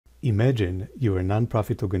Imagine you're a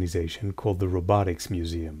nonprofit organization called the Robotics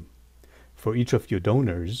Museum. For each of your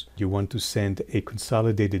donors, you want to send a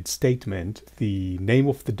consolidated statement, the name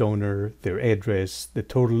of the donor, their address, the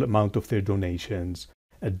total amount of their donations,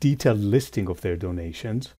 a detailed listing of their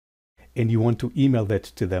donations, and you want to email that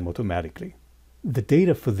to them automatically. The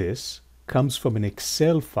data for this comes from an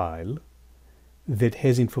Excel file that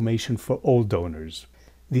has information for all donors.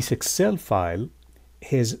 This Excel file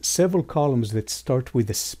has several columns that start with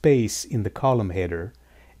a space in the column header,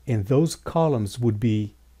 and those columns would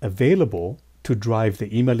be available to drive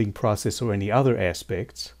the emailing process or any other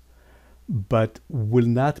aspects, but will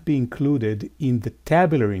not be included in the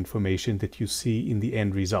tabular information that you see in the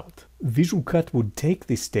end result. Visual Cut would take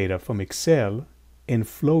this data from Excel and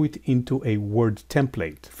flow it into a Word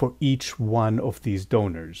template for each one of these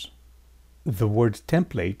donors. The Word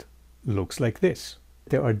template looks like this.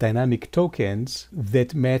 There are dynamic tokens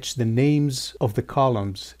that match the names of the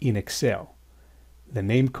columns in Excel. The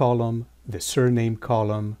name column, the surname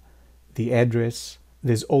column, the address.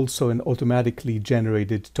 There's also an automatically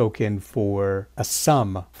generated token for a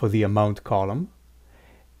sum for the amount column.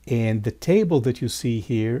 And the table that you see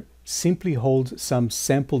here simply holds some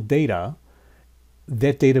sample data.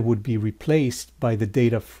 That data would be replaced by the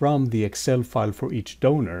data from the Excel file for each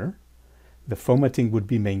donor. The formatting would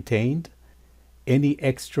be maintained. Any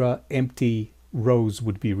extra empty rows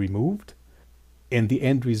would be removed, and the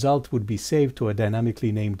end result would be saved to a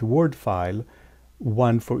dynamically named Word file,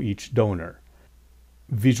 one for each donor.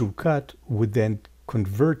 Visual Cut would then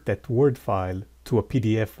convert that Word file to a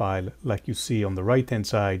PDF file like you see on the right-hand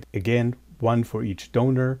side, again, one for each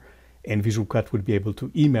donor, and Visual Cut would be able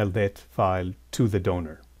to email that file to the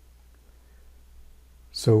donor.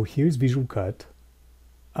 So here's Visual Cut.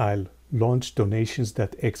 I'll launch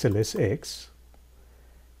donations.xlsx.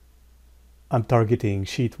 I'm targeting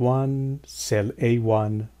sheet 1, cell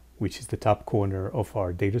A1, which is the top corner of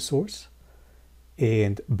our data source,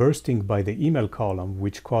 and bursting by the email column,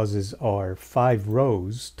 which causes our 5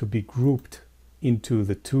 rows to be grouped into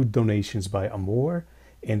the 2 donations by Amor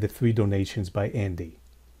and the 3 donations by Andy.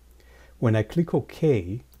 When I click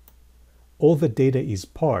OK, all the data is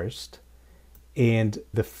parsed, and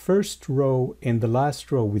the first row and the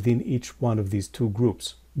last row within each one of these 2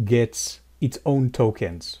 groups gets its own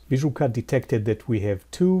tokens. Visual Cut detected that we have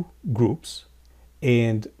 2 groups,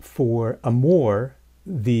 and for Amor,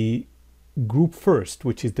 the group first,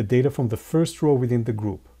 which is the data from the first row within the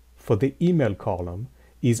group, for the email column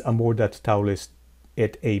is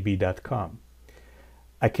amor.taulis@ab.com.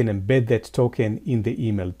 I can embed that token in the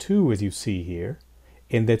email too, as you see here,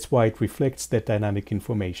 and that's why it reflects that dynamic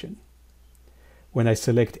information. When I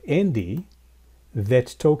select Andy,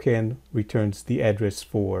 that token returns the address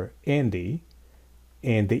for Andy,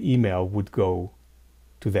 and the email would go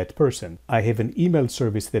to that person. I have an email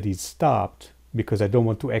service that is stopped because I don't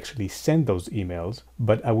want to actually send those emails,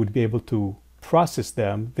 but I would be able to process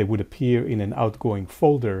them. They would appear in an outgoing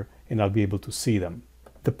folder, and I'll be able to see them.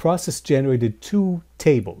 The process generated 2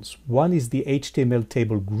 tables. One is the HTML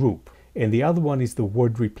table group, and the other one is the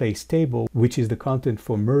word replace table, which is the content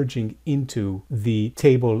for merging into the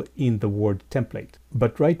table in the Word template.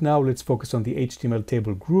 But right now, let's focus on the HTML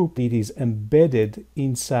table group. It is embedded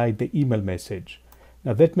inside the email message.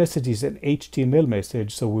 Now that message is an HTML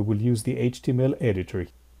message, so we will use the HTML editor.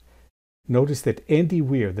 Notice that Andy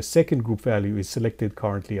Weir, the second group value, is selected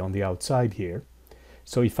currently on the outside here.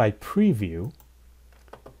 So if I preview,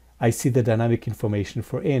 I see the dynamic information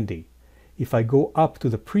for Andy. If I go up to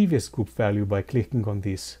the previous group value by clicking on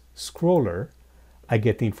this scroller, I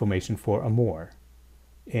get the information for Amor.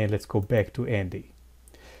 And let's go back to Andy.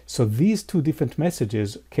 So these 2 different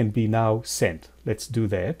messages can be now sent. Let's do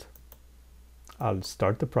that. I'll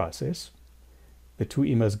start the process. The 2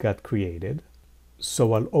 emails got created.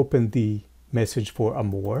 So I'll open the message for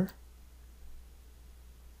Amor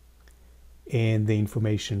and the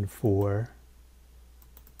information for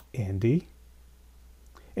Andy.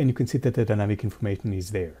 And you can see that the dynamic information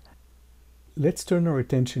is there. Let's turn our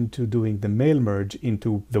attention to doing the mail merge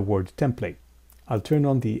into the Word template. I'll turn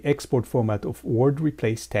on the export format of Word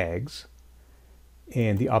replace tags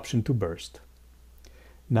and the option to burst.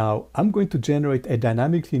 Now I'm going to generate a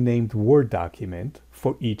dynamically named Word document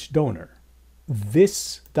for each donor.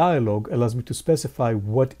 This dialog allows me to specify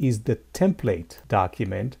what is the template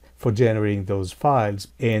document for generating those files,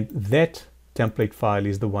 and that template file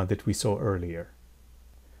is the one that we saw earlier.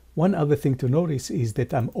 One other thing to notice is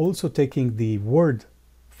that I'm also taking the Word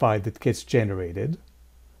file that gets generated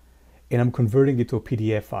and I'm converting it to a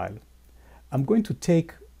PDF file. I'm going to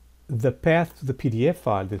take the path to the PDF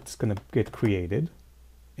file that's going to get created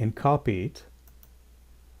and copy it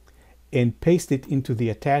and paste it into the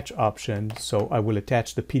attach option, so I will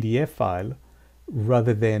attach the PDF file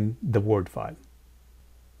rather than the Word file.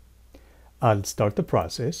 I'll start the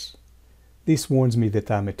process. This warns me that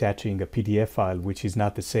I'm attaching a PDF file, which is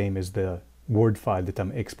not the same as the Word file that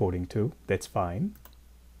I'm exporting to. That's fine.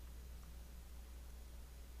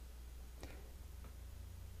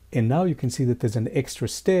 And now you can see that there's an extra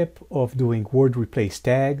step of doing Word replace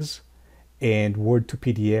tags and Word to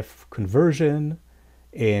PDF conversion,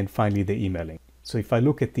 and finally the emailing. So if I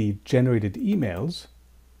look at the generated emails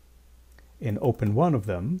and open one of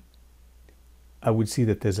them, I would see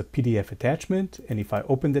that there's a PDF attachment, and if I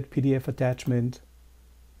open that PDF attachment,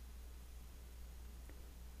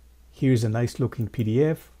 here's a nice looking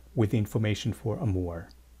PDF with information for Amur.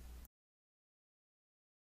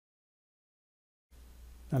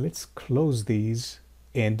 Now let's close these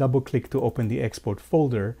and double click to open the export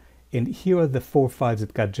folder, and here are the 4 files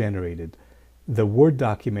that got generated: the Word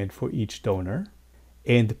document for each donor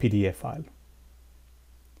and the PDF file.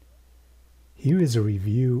 Here is a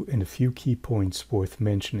review and a few key points worth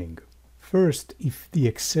mentioning. First, if the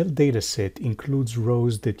Excel dataset includes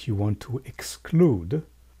rows that you want to exclude,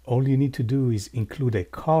 all you need to do is include a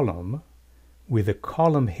column with a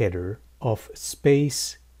column header of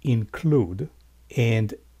space include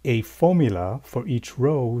and a formula for each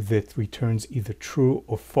row that returns either true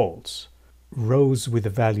or false. Rows with a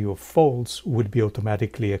value of false would be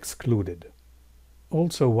automatically excluded.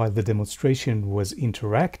 Also, while the demonstration was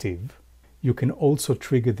interactive, you can also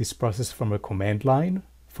trigger this process from a command line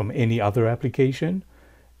from any other application,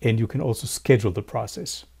 and you can also schedule the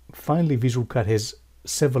process. Finally, VisualCut has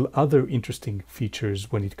several other interesting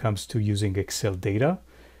features when it comes to using Excel data.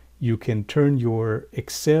 You can turn your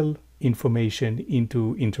Excel information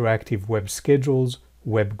into interactive web schedules,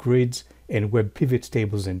 web grids, and web pivot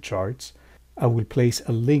tables and charts. I will place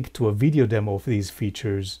a link to a video demo of these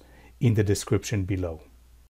features in the description below.